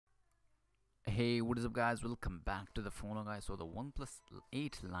Hey, what is up guys, welcome back to the TheFonoGuy. So the OnePlus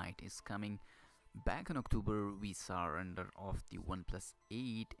 8 Lite is coming. Back in October we saw a render of the OnePlus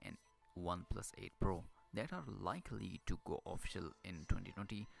 8 and OnePlus 8 Pro that are likely to go official in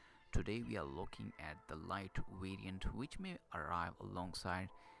 2020. Today we are looking at the Lite variant, which may arrive alongside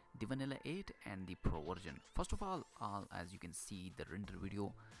the Vanilla 8 and the Pro version. First of all, as you can see the render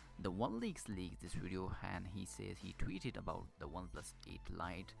video, the OneLeaks leaked this video and he says he tweeted about the OnePlus 8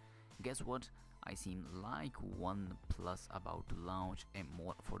 Lite. Guess what? I seem like OnePlus about to launch a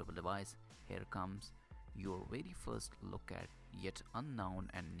more affordable device. Here comes your very first look at yet unknown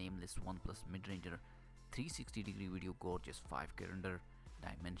and nameless OnePlus mid-ranger 360-degree video, gorgeous 5K render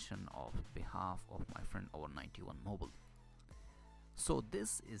dimension of behalf of my friend over 91 mobile. So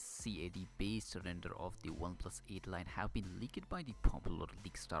this is CAD based render of the OnePlus 8 Lite have been leaked by the popular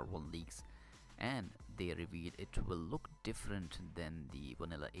leak star OneLeaks, and they reveal it will look different than the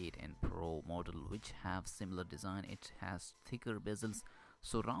Vanilla 8 and Pro model, which have similar design. It has thicker bezels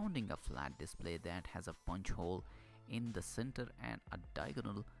surrounding a flat display that has a punch hole in the center and a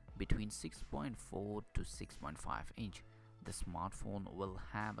diagonal between 6.4 to 6.5 inch. The smartphone will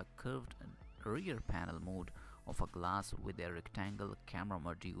have a curved rear panel mode of a glass with a rectangle camera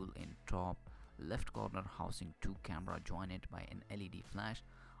module in top left corner, housing two camera joined by an LED flash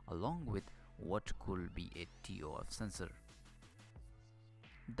along with what could be a TOF sensor.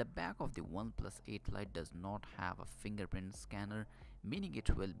 The back of the OnePlus 8 Lite does not have a fingerprint scanner, meaning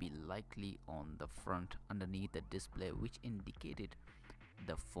it will be likely on the front underneath the display, which indicated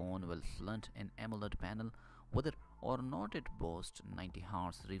the phone will flaunt an AMOLED panel. Whether or not it boasts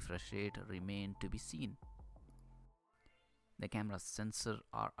 90Hz refresh rate remain to be seen. The camera sensor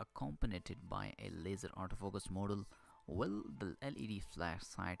are accompanied by a laser autofocus module. Well, the LED flash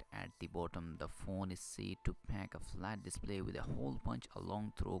sight at the bottom. The phone is said to pack a flat display with a hole punch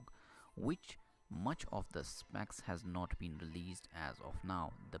along through which much of the specs has not been released as of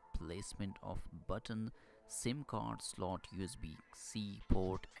now. The placement of button, SIM card slot, USB-C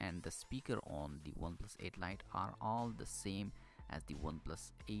port and the speaker on the OnePlus 8 Lite are all the same as the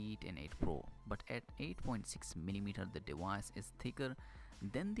OnePlus 8 and 8 Pro, but at 8.6mm the device is thicker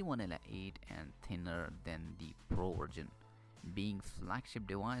than the Vanilla 8 and thinner than the Pro version. Being flagship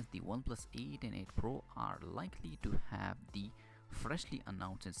device, the OnePlus 8 and 8 Pro are likely to have the freshly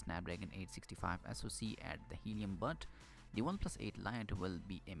announced Snapdragon 865 SoC at the helium, but the OnePlus 8 Lite will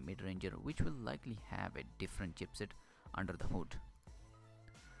be a mid-ranger which will likely have a different chipset under the hood.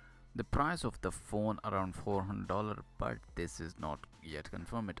 The price of the phone around $400, but this is not yet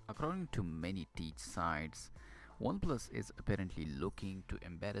confirmed. According to many tech sites, OnePlus is apparently looking to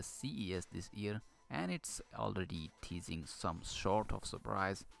embarrass CES this year, and it's already teasing some sort of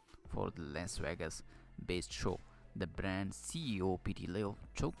surprise for the Las Vegas based show. The brand CEO Pete Leo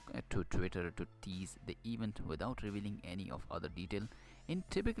took to Twitter to tease the event without revealing any of other detail in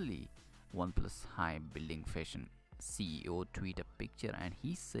typically OnePlus high building fashion. CEO tweet a picture and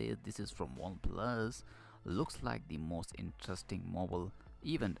he says this is from OnePlus. Looks like the most interesting mobile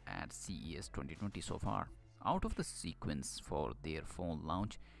event at CES 2020 so far. Out of the sequence for their phone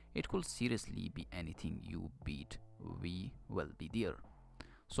launch, it could seriously be anything you beat. We will be there.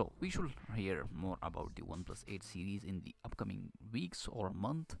 So we should hear more about the OnePlus 8 series in the upcoming weeks or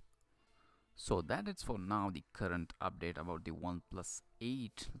month. So that is for now the current update about the OnePlus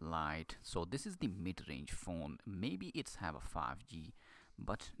 8 Lite. So this is the mid-range phone. Maybe it's have a 5G,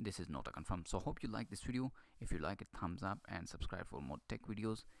 but this is not a confirm. So hope you like this video. If you like it, thumbs up and subscribe for more tech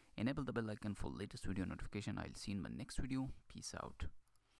videos. Enable the bell icon for latest video notification. I'll see you in my next video. Peace out.